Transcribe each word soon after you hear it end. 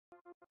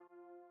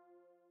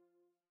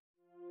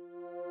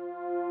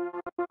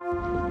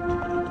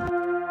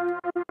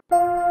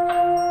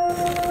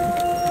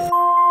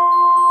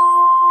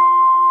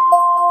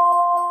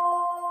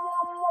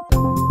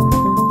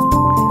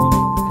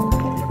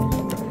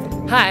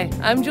Hi,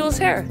 I'm Jules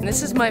Hare, and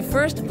this is my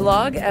first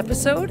vlog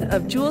episode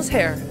of Jules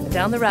Hare,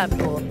 Down the Rabbit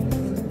Hole.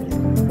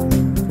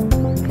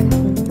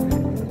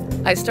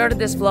 I started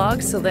this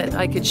vlog so that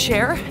I could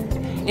share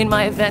in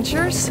my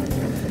adventures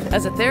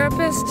as a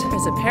therapist,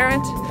 as a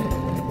parent,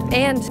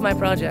 and my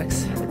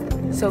projects.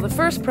 So the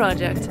first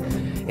project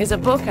is a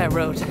book I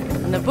wrote,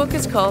 and the book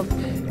is called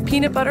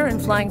Peanut Butter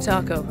and Flying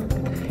Taco.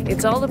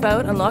 It's all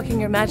about unlocking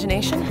your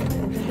imagination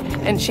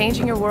and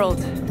changing your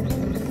world.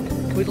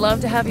 We'd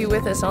love to have you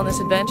with us on this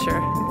adventure.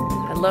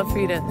 I'd love for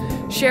you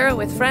to share it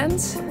with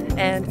friends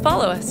and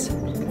follow us.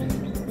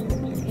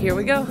 Here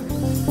we go.